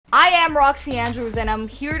I am Roxy Andrews, and I'm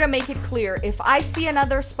here to make it clear. If I see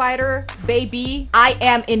another spider, baby, I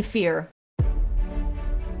am in fear.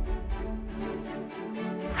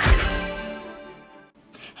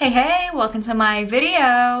 Hey, welcome to my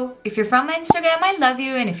video. If you're from my Instagram, I love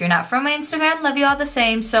you, and if you're not from my Instagram, love you all the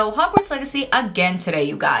same. So Hogwarts Legacy again today,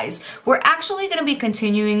 you guys. We're actually going to be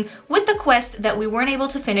continuing with the quest that we weren't able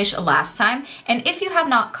to finish last time, and if you have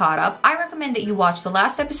not caught up, I recommend that you watch the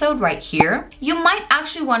last episode right here. You might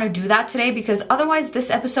actually want to do that today because otherwise this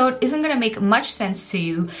episode isn't going to make much sense to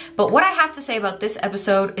you, but what I have to say about this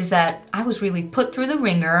episode is that I was really put through the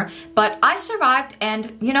ringer, but I survived,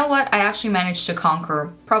 and you know what? I actually managed to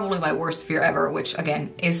conquer probably my worst fear ever, which again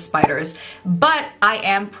is spiders, but I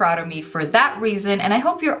am proud of me for that reason, and I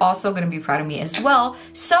hope you're also going to be proud of me as well.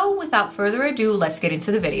 So without further ado, let's get into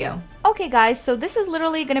the video. Okay guys, so this is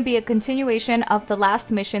literally going to be a continuation of the last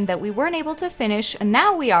mission that we weren't able to finish.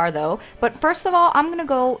 Now we are though, but first of all, I'm going to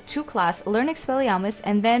go to class, learn Expelliarmus,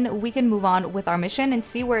 and then we can move on with our mission and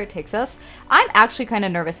see where it takes us. I'm actually kind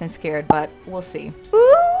of nervous and scared, but we'll see.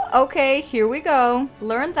 Ooh, okay, here we go.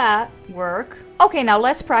 Learn that. Work. Okay, now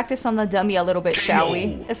let's practice on the dummy a little bit, shall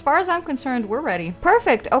we? As far as I'm concerned, we're ready.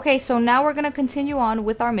 Perfect. Okay, so now we're gonna continue on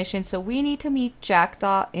with our mission. So we need to meet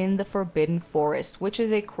Jackdaw in the Forbidden Forest, which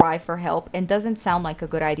is a cry for help and doesn't sound like a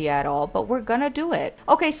good idea at all, but we're gonna do it.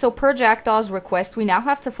 Okay, so per Jackdaw's request, we now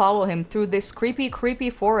have to follow him through this creepy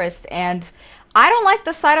forest, and I don't like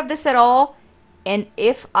the sight of this at all. And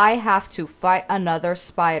if I have to fight another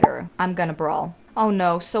spider, I'm gonna brawl. Oh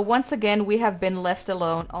no, so once again we have been left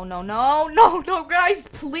alone. Oh no, guys,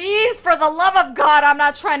 please, for the love of God, I'm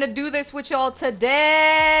not trying to do this with y'all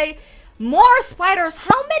today. More spiders.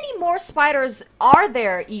 How many more spiders are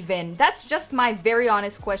there even? That's just my very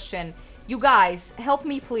honest question. You guys, help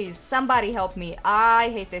me please. Somebody help me. I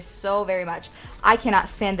hate this so very much. I cannot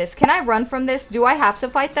stand this. Can I run from this? Do I have to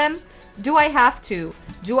fight them? Do I have to?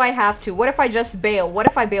 Do I have to? What if I just bail? What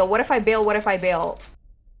if I bail? What if I bail? What if I bail?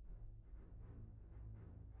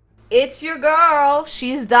 It's your girl.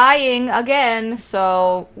 She's dying again.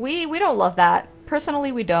 So we don't love that.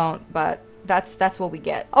 Personally, we don't, but that's what we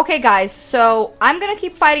get. Okay, guys, so I'm gonna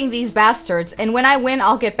keep fighting these bastards, and when I win,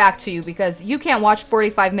 I'll get back to you because you can't watch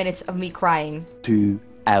 45 minutes of me crying. 2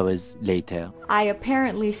 hours later. I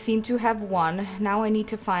apparently seem to have won. Now I need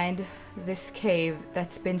to find this cave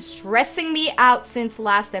that's been stressing me out since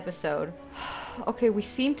last episode. Okay, we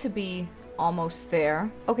seem to be almost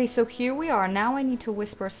there. Okay, so here we are. Now I need to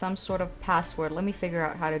whisper some sort of password. Let me figure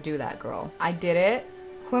out how to do that, girl. I did it.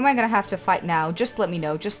 Who am I gonna have to fight now? Just let me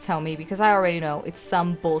know. Just tell me, because I already know it's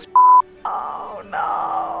some bullshit. Oh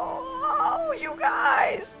no. Oh, you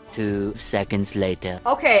guys. 2 seconds later.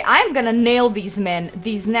 Okay, I'm gonna nail these men.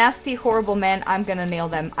 These nasty, horrible men. I'm gonna nail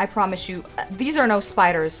them. I promise you. These are no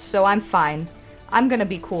spiders, so I'm fine. I'm gonna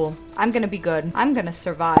be cool. I'm gonna be good. I'm gonna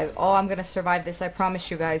survive. Oh, I'm gonna survive this. I promise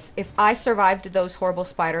you guys. If I survived those horrible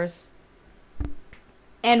spiders.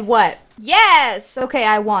 And what? Yes! Okay,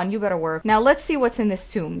 I won. You better work. Now let's see what's in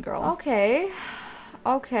this tomb, girl. Okay.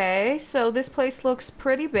 Okay, so this place looks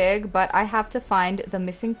pretty big, but I have to find the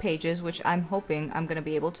missing pages, which I'm hoping I'm gonna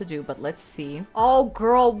be able to do, but let's see. Oh,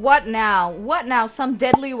 girl, what now? What now? Some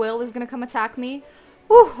deadly whale is gonna come attack me?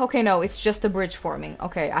 Whew, okay, no, it's just a bridge forming.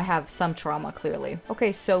 Okay, I have some trauma, clearly.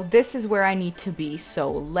 Okay, so this is where I need to be,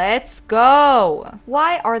 so let's go!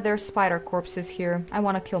 Why are there spider corpses here? I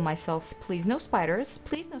want to kill myself. Please, no spiders.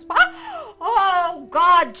 Please, no spiders. Oh,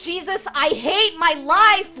 God, Jesus, I hate my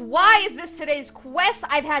life! Why is this today's quest?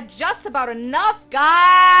 I've had just about enough.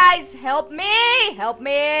 Guys, help me! Help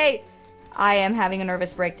me! I am having a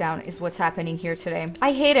nervous breakdown is what's happening here today.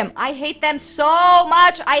 I hate him. I hate them so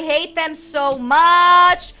much. I hate them so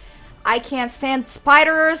much. I can't stand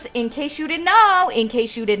spiders. In case you didn't know. In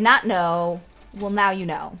case you did not know. Well, now you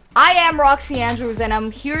know. I am Roxy Andrews, and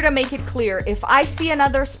I'm here to make it clear. If I see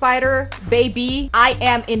another spider, baby, I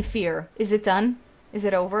am in fear. Is it done? Is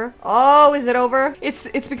it over? Oh, is it over? It's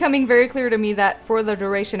becoming very clear to me that for the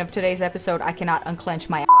duration of today's episode, I cannot unclench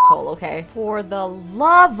my asshole, okay? For the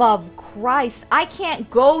love of Christ, I can't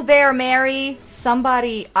go there, Mary.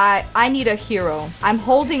 Somebody, I need a hero. I'm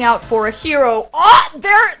holding out for a hero. Oh,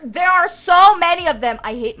 there are so many of them.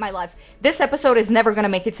 I hate my life. This episode is never gonna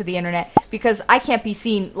make it to the internet because I can't be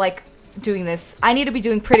seen, like, doing this. I need to be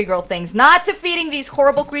doing pretty girl things, not defeating these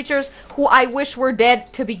horrible creatures who I wish were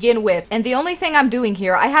dead to begin with. And the only thing I'm doing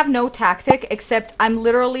here, I have no tactic except I'm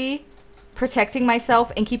literally protecting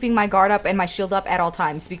myself and keeping my guard up and my shield up at all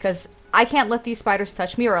times because I can't let these spiders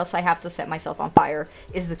touch me or else I have to set myself on fire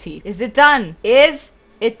is the tea. Is it done? Is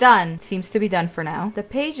it done? Seems to be done for now. The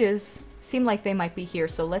pages seem like they might be here,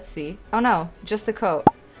 so let's see. Oh no, just the coat.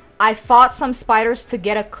 I fought some spiders to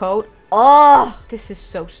get a coat. Oh, this is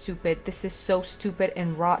so stupid. This is so stupid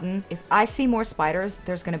and rotten. If I see more spiders,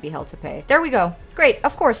 there's gonna be hell to pay. There we go. Great,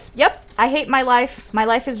 of course. Yep, I hate my life. My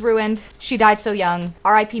life is ruined. She died so young.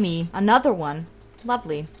 R.I.P. me. Another one.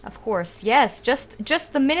 Lovely. Of course. Yes,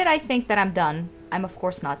 just the minute I think that I'm done, I'm of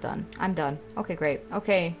course not done. I'm done. Okay, great.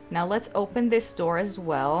 Okay, now let's open this door as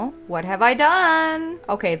well. What have I done?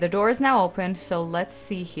 Okay, the door is now opened, so let's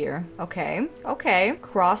see here. Okay, okay.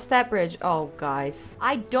 Cross that bridge. Oh, guys.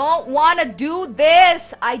 I don't want to do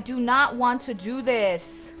this. I do not want to do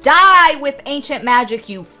this. Die with ancient magic,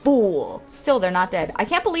 you fool. Still, they're not dead. I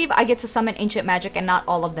can't believe I get to summon ancient magic and not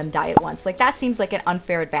all of them die at once. Like, that seems like an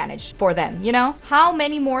unfair advantage for them, you know? How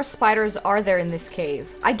many more spiders are there in this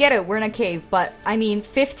cave? I get it, we're in a cave, but I mean,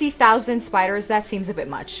 50,000 spiders, that seems a bit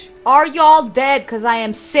much. Are y'all dead? Because I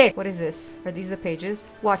am sick. What is this? Are these the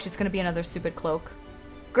pages? Watch, it's gonna be another stupid cloak.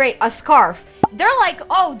 Great, a scarf. They're like,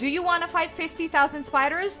 oh, do you want to fight 50,000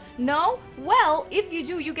 spiders? No? Well, if you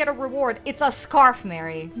do, you get a reward. It's a scarf,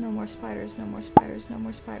 Mary. No more spiders, no more spiders, no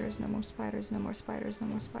more spiders, no more spiders, no more spiders, no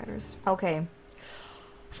more spiders. Okay.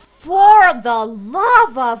 For the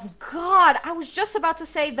love of God, I was just about to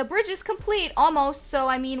say the bridge is complete, almost. So,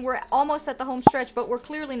 I mean, we're almost at the home stretch, but we're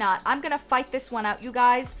clearly not. I'm gonna fight this one out, you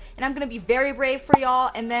guys, and I'm gonna be very brave for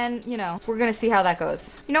y'all, and then, you know, we're gonna see how that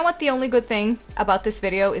goes. You know what? The only good thing about this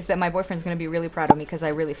video is that my boyfriend's gonna be really proud of me because I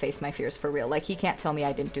really faced my fears for real. Like, he can't tell me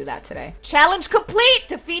I didn't do that today. Challenge complete!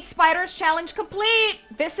 Defeat spiders, challenge complete!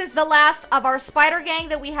 This is the last of our spider gang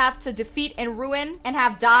that we have to defeat and ruin and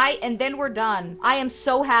have die, and then we're done. I am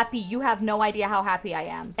so happy. You have no idea how happy I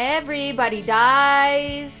am. Everybody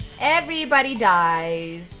dies. Everybody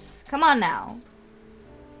dies. Come on now.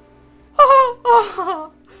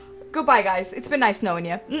 Goodbye, guys. It's been nice knowing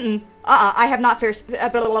you. I have not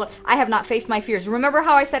faced my fears. Remember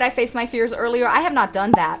how I said I faced my fears earlier? I have not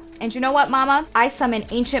done that. And you know what, mama? I summon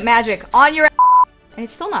ancient magic on your and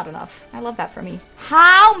it's still not enough. I love that for me.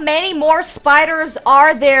 How many more spiders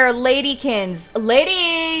are there, ladykins?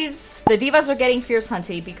 Ladies! The divas are getting fierce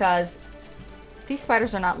hunty because these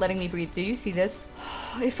spiders are not letting me breathe. Do you see this?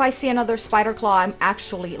 If I see another spider claw, I'm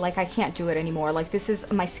actually, like, I can't do it anymore. Like, this is,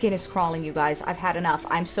 my skin is crawling, you guys. I've had enough.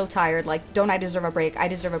 I'm so tired. Like, don't I deserve a break? I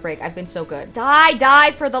deserve a break. I've been so good. Die,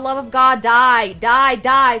 die, for the love of God, die. Die,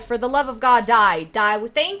 die, for the love of God, die. Die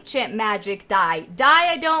with ancient magic, die.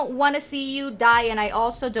 Die, I don't want to see you die, and I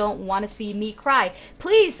also don't want to see me cry.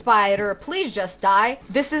 Please, spider, please just die.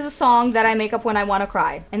 This is a song that I make up when I want to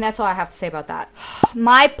cry. And that's all I have to say about that.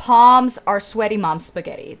 My palms are sweaty mom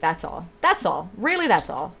spaghetti. That's all. That's all. Really, that's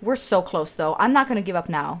all. We're so close, though. I'm not gonna give up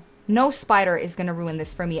now. No spider is gonna ruin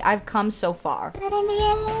this for me. I've come so far. But in the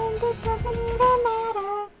end, it doesn't even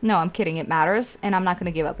matter. No, I'm kidding. It matters, and I'm not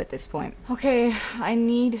gonna give up at this point. Okay, I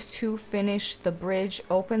need to finish the bridge,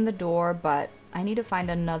 open the door, but I need to find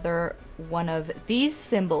another one of these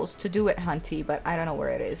symbols to do it, hunty, but I don't know where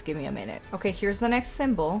it is. Give me a minute. Okay, here's the next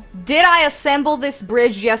symbol. Did I assemble this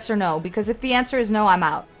bridge, yes or no? Because if the answer is no, I'm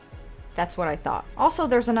out. That's what I thought. Also,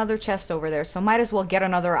 there's another chest over there, so might as well get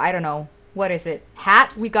another, I don't know, what is it?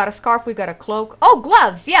 Hat? We got a scarf, we got a cloak. Oh,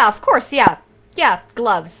 gloves! Yeah, of course, yeah. Yeah,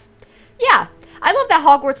 gloves. Yeah. I love that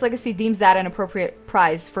Hogwarts Legacy deems that an appropriate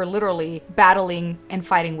prize for literally battling and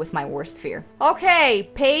fighting with my worst fear. Okay,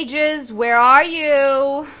 pages, where are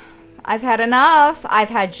you? I've had enough. I've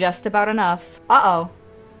had just about enough. Uh-oh.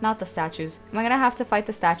 Not the statues. Am I gonna have to fight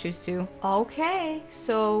the statues too? Okay,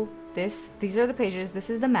 so these are the pages. This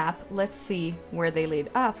is the map. Let's see where they lead.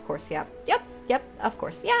 Ah, of course, yeah. Yep, of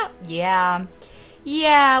course. Yeah,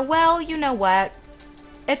 well, you know what?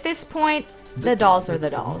 At this point, the dolls are the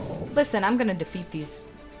dolls. Listen, I'm gonna defeat these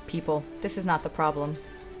people. This is not the problem.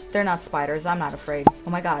 They're not spiders. I'm not afraid. Oh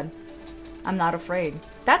my god. I'm not afraid.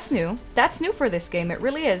 That's new. That's new for this game. It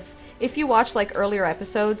really is. If you watch like earlier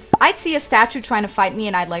episodes, I'd see a statue trying to fight me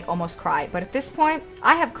and I'd like almost cry. But at this point,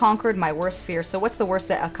 I have conquered my worst fear. So what's the worst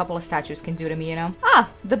that a couple of statues can do to me, you know? Ah,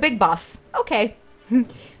 the big boss. Okay.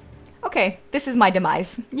 Okay, this is my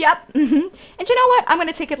demise. Yep. And you know what? I'm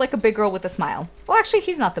gonna take it like a big girl with a smile. Well, actually,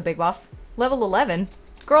 he's not the big boss. Level 11.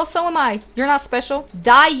 Girl, so am I. You're not special.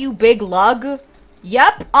 Die, you big lug.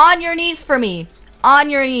 Yep, on your knees for me. On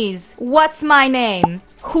your knees. What's my name?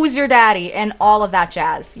 Who's your daddy? And all of that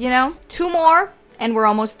jazz, you know? 2 more, and we're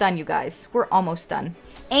almost done, you guys. We're almost done.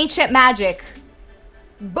 Ancient magic.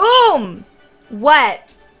 Boom! What?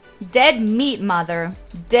 Dead meat, mother.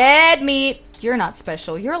 Dead meat. You're not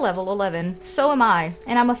special. You're level 11. So am I.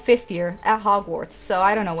 And I'm a 5th year at Hogwarts. So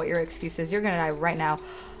I don't know what your excuse is. You're gonna die right now.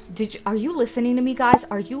 Are you listening to me, guys?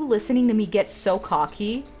 Are you listening to me get so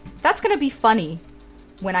cocky? That's gonna be funny.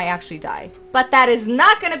 when I actually die. But that is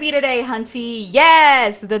not gonna be today, hunty.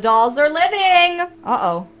 Yes, the dolls are living.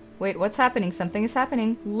 Uh-oh. Wait, what's happening? Something is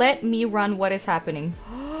happening. Let me run what is happening.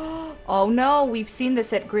 Oh no, we've seen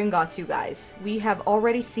this at Gringotts, you guys. We have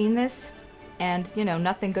already seen this, and, you know,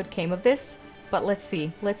 nothing good came of this. But let's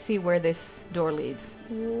see. Let's see where this door leads.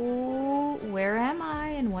 Ooh, where am I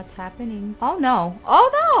and what's happening? Oh no. Oh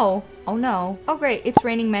no. Oh no. Oh great, it's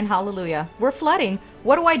raining men, hallelujah. We're flooding.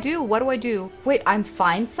 What do I do? What do I do? Wait, I'm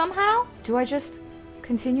fine somehow? Do I just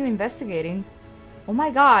continue investigating? Oh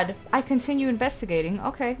my god, I continue investigating.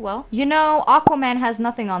 Okay, well. You know, Aquaman has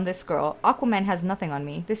nothing on this girl. Aquaman has nothing on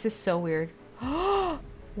me. This is so weird.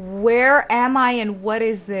 Where am I and what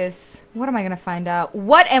is this? What am I gonna find out?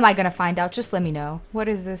 What am I gonna find out? Just let me know. What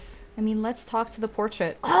is this? I mean, let's talk to the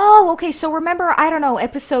portrait. Oh, okay, so remember, I don't know,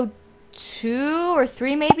 episode 2 or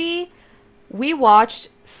 3 maybe? We watched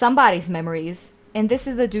somebody's memories, and this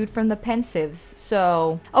is the dude from the Pensives.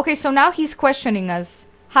 So, okay, so now he's questioning us.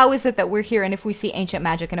 How is it that we're here and if we see ancient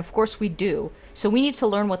magic? And of course we do. So we need to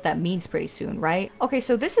learn what that means pretty soon, right? Okay,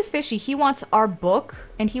 so this is fishy. He wants our book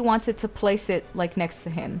and he wants it to place it like next to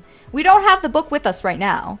him. We don't have the book with us right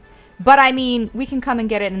now. But I mean, we can come and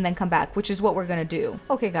get it and then come back, which is what we're gonna do.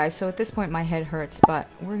 Okay guys, so at this point my head hurts, but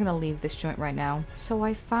we're gonna leave this joint right now. So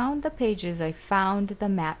I found the pages, I found the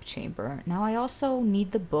map chamber. Now I also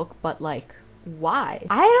need the book, but like, why?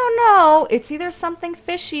 I don't know. It's either something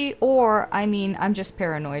fishy or, I mean, I'm just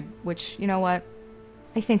paranoid, which, you know what?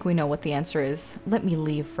 I think we know what the answer is. Let me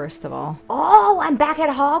leave first of all. Oh, I'm back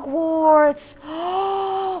at Hogwarts.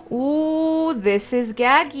 Ooh, this is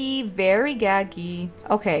gaggy. Very gaggy.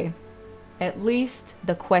 Okay. At least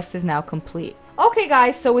the quest is now complete. Okay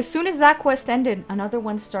guys, so as soon as that quest ended, another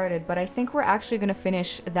one started, but I think we're actually going to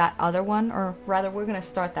finish that other one, or rather we're going to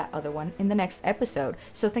start that other one in the next episode.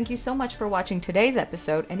 So thank you so much for watching today's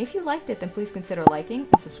episode, and if you liked it, then please consider liking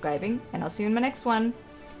and subscribing, and I'll see you in my next one.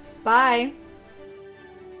 Bye!